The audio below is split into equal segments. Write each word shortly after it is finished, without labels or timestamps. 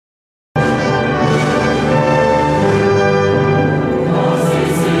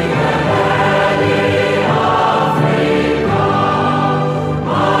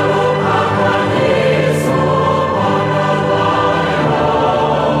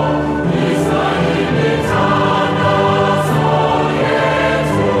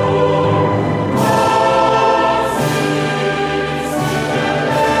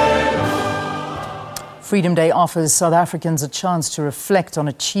Freedom Day offers South Africans a chance to reflect on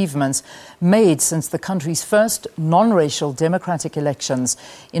achievements made since the country's first non-racial democratic elections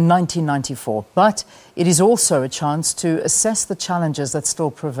in 1994. But it is also a chance to assess the challenges that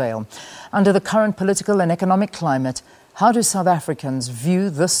still prevail. Under the current political and economic climate, how do South Africans view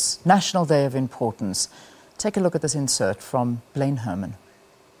this National Day of importance? Take a look at this insert from Blain Herman.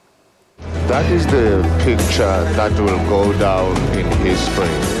 That is the picture that will go down in history.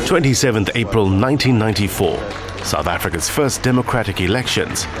 27th April 1994, South Africa's first democratic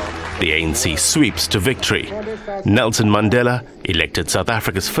elections. The ANC sweeps to victory. Nelson Mandela elected South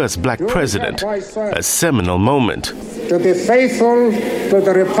Africa's first black president, a seminal moment. To be faithful to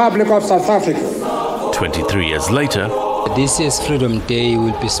the Republic of South Africa. 23 years later, this year's Freedom Day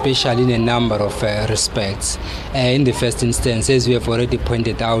will be special in a number of respects. In the first instance, as we have already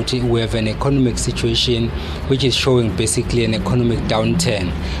pointed out, we have an economic situation which is showing basically an economic downturn,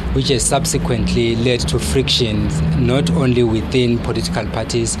 which has subsequently led to frictions not only within political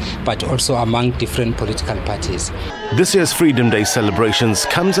parties but also among different political parties. This year's Freedom Day celebrations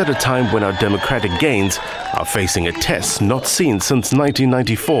comes at a time when our democratic gains are facing a test not seen since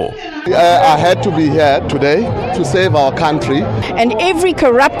 1994. I had to be here today to save our country. And every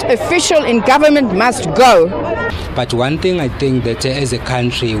corrupt official in government must go. But one thing I think that as a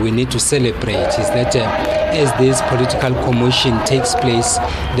country we need to celebrate is that as this political commotion takes place,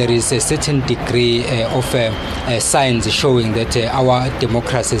 there is a certain degree of signs showing that our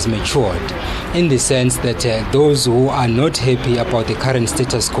democracy has matured, in the sense that those who are not happy about the current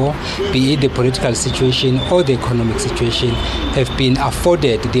status quo, be it the political situation or the economic situation, have been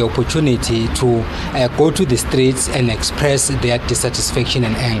afforded the opportunity to go to the streets and express their dissatisfaction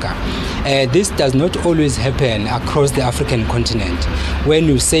and anger. This does not always happen across the African continent. When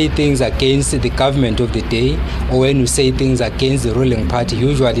you say things against the government of the day, or when you say things against the ruling party,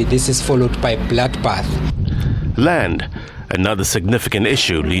 usually this is followed by bloodbath. Land, another significant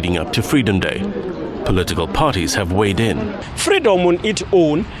issue leading up to Freedom Day. Political parties have weighed in. Freedom on its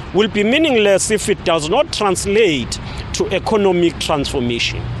own will be meaningless if it does not translate to economic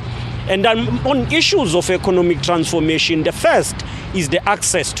transformation. And on issues of economic transformation, the first is the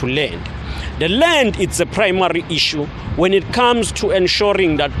access to land. The land is the primary issue when it comes to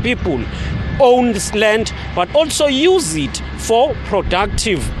ensuring that people own this land but also use it for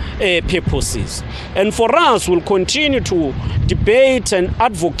productive purposes. And for us, we'll continue to debate and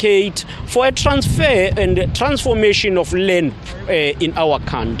advocate for a transfer and transformation of land in our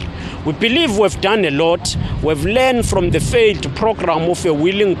country. We believe we've done a lot. We've learned from the failed program of a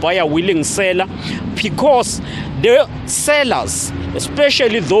willing buyer, willing seller, because the sellers,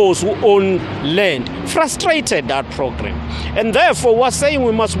 especially those who own land, frustrated that program. And therefore, we're saying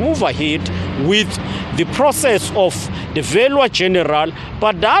we must move ahead with the process of the Value General,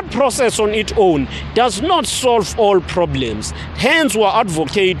 but that process on its own does not solve all problems. Hence, we're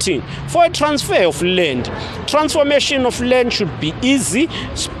advocating for a transfer of land. Transformation of land should be easy,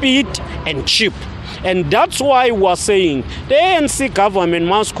 speed, and cheap. And that's why we're saying the ANC government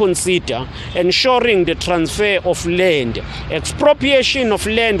must consider ensuring the transfer of land. Expropriation of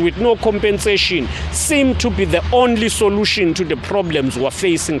land with no compensation seems to be the only solution to the problems we're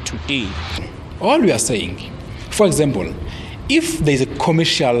facing today. All we are saying, for example, if there's a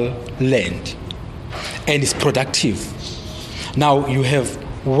commercial land and it's productive, now you have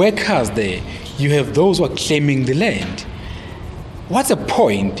workers there, you have those who are claiming the land. What's the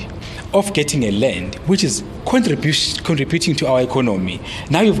point of getting a land which is contributing to our economy?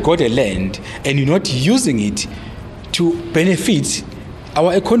 Now you've got a land and you're not using it to benefit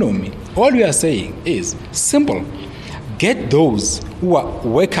our economy. All we are saying is simple. Get those who are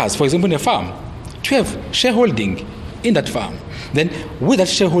workers, for example, in a farm, to have shareholding in that farm. Then with that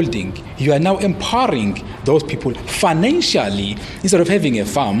shareholding, you are now empowering those people financially instead of having a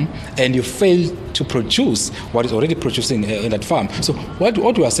farm and you fail to produce what is already producing in that farm. So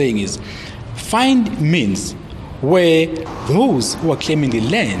what we are saying is find means where those who are claiming the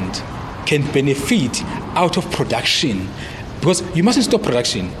land can benefit out of production, because you mustn't stop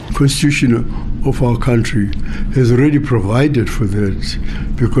production. Constitution of our country has already provided for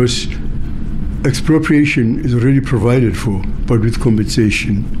that, because expropriation is already provided for, but with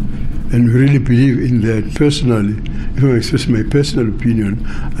compensation. And we really believe in that. Personally, if I express my personal opinion,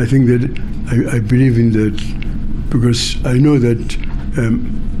 I think that I believe in that, because I know that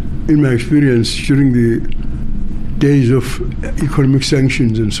in my experience during the days of economic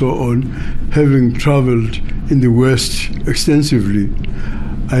sanctions and so on, having traveled in the West extensively,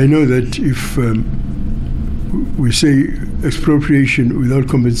 I know that if we say expropriation without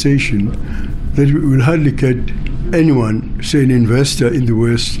compensation, that we will hardly get anyone, say an investor in the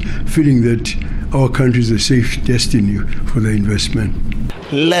West, feeling that our country is a safe destiny for the investment.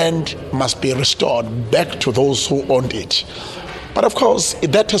 Land must be restored back to those who owned it. But of course,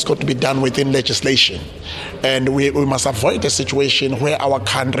 that has got to be done within legislation. And we must avoid a situation where our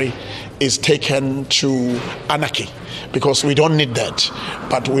country is taken to anarchy, because we don't need that.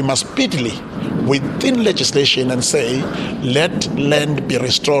 But we must speedily, within legislation, and say, let land be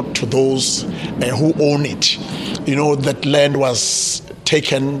restored to those who own it. You know, that land was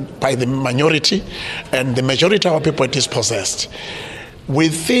taken by the minority, and the majority of our people are dispossessed.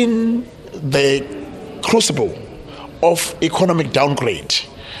 Within the crucible of economic downgrade,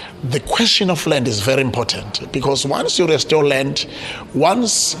 the question of land is very important, because once you restore land,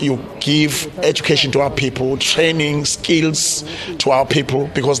 once you give education to our people, training, skills to our people,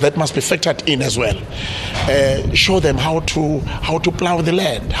 because that must be factored in as well. Show them how to plow the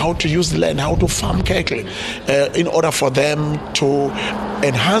land, how to use the land, how to farm correctly, in order for them to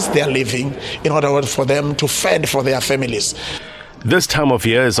enhance their living, in order for them to fend for their families. This time of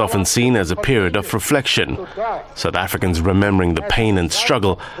year is often seen as a period of reflection, South Africans remembering the pain and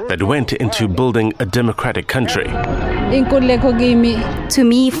struggle that went into building a democratic country. To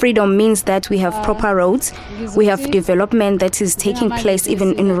me, freedom means that we have proper roads, we have development that is taking place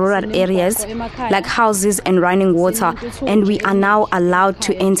even in rural areas, like houses and running water, and we are now allowed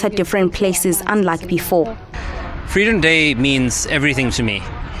to enter different places unlike before. Freedom Day means everything to me.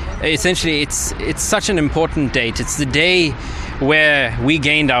 Essentially, it's such an important date. It's the day where we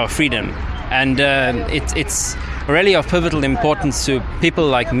gained our freedom, and it's really of pivotal importance to people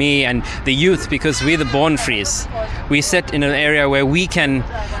like me and the youth, because we're the born frees. We sit in an area where we can,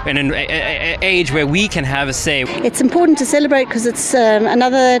 in an age where we can have a say. It's important to celebrate because it's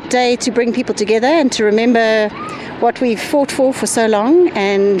another day to bring people together and to remember what we've fought for so long,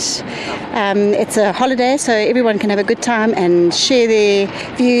 and it's a holiday so everyone can have a good time and share their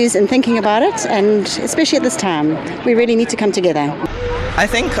views and thinking about it, and especially at this time we really need to come together. I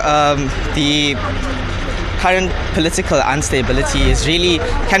think the current political instability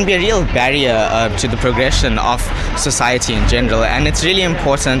can be a real barrier to the progression of society in general, and it's really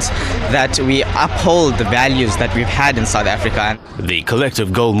important that we uphold the values that we've had in South Africa. The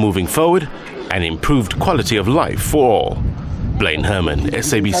collective goal moving forward, an improved quality of life for all. Blain Herman,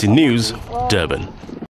 SABC News, Durban.